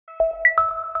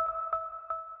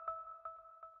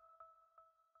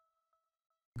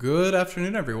Good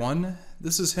afternoon, everyone.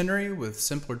 This is Henry with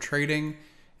Simpler Trading,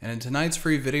 and in tonight's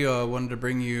free video I wanted to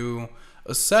bring you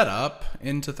a setup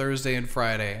into Thursday and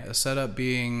Friday. A setup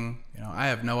being, I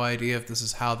have no idea if this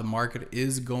is how the market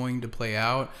is going to play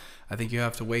out. I think you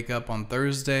have to wake up on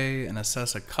Thursday and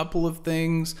assess a couple of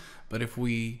things, but if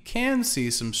we can see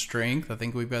some strength, I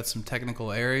think we've got some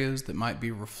technical areas that might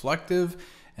be reflective.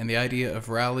 And the idea of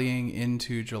rallying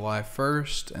into July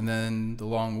 1st and then the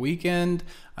long weekend,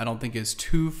 I don't think is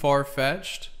too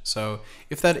far-fetched. So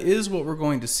if that is what we're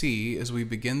going to see as we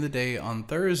begin the day on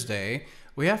Thursday,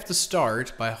 we have to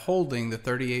start by holding the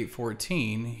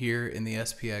 3814 here in the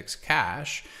SPX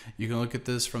cash. You can look at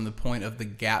this from the point of the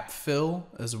gap fill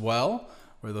as well,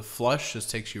 where the flush just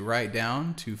takes you right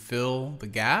down to fill the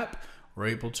gap. We're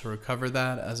able to recover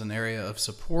that as an area of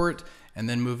support and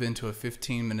then move into a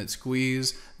 15-minute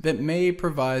squeeze that may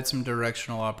provide some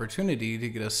directional opportunity to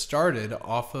get us started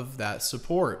off of that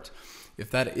support. If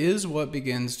that is what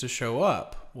begins to show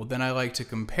up, well, then I like to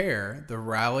compare the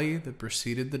rally that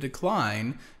preceded the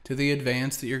decline to the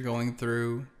advance that you're going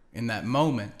through in that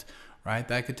moment, right?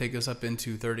 That could take us up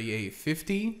into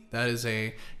 3850. That is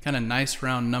a kind of nice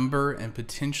round number and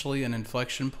potentially an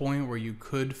inflection point where you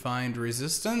could find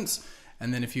resistance.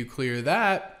 And then if you clear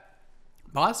that,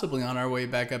 possibly on our way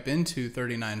back up into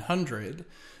 3900.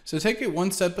 So take it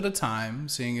one step at a time,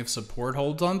 seeing if support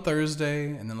holds on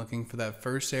Thursday, and then looking for that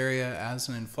first area as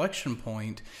an inflection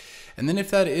point. And then if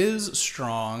that is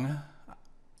strong,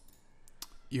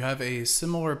 you have a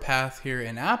similar path here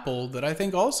in Apple that I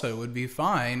think also would be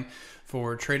fine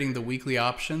for trading the weekly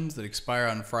options that expire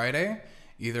on Friday,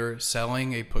 either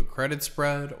selling a put credit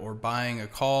spread or buying a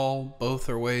call. Both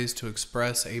are ways to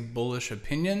express a bullish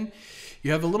opinion.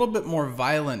 You have a little bit more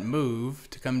violent move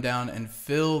to come down and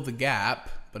fill the gap,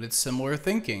 but it's similar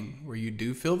thinking where you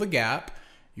do fill the gap,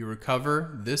 you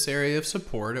recover this area of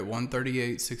support at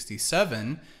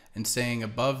 138.67 and staying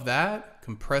above that,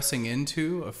 compressing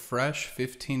into a fresh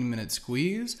 15-minute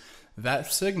squeeze.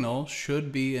 That signal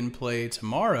should be in play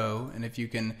tomorrow, and if you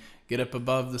can get up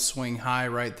above the swing high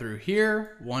right through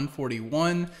here,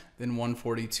 141, then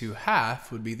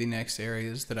 142.5 would be the next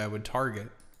areas that I would target.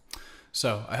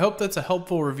 So I hope that's a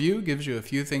helpful review, gives you a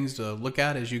few things to look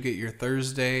at as you get your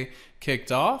Thursday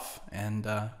kicked off, and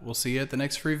we'll see you at the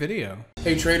next free video.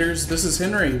 Hey traders, this is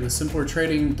Henry with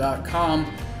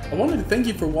simplertrading.com. I wanted to thank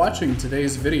you for watching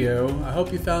today's video. I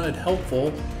hope you found it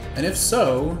helpful, and if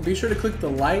so, be sure to click the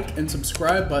like and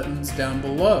subscribe buttons down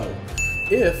below.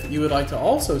 If you would like to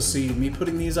also see me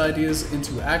putting these ideas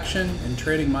into action and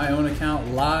trading my own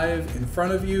account live in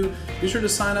front of you, be sure to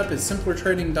sign up at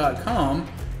simplertrading.com.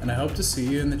 And I hope to see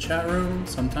you in the chat room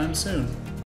sometime soon.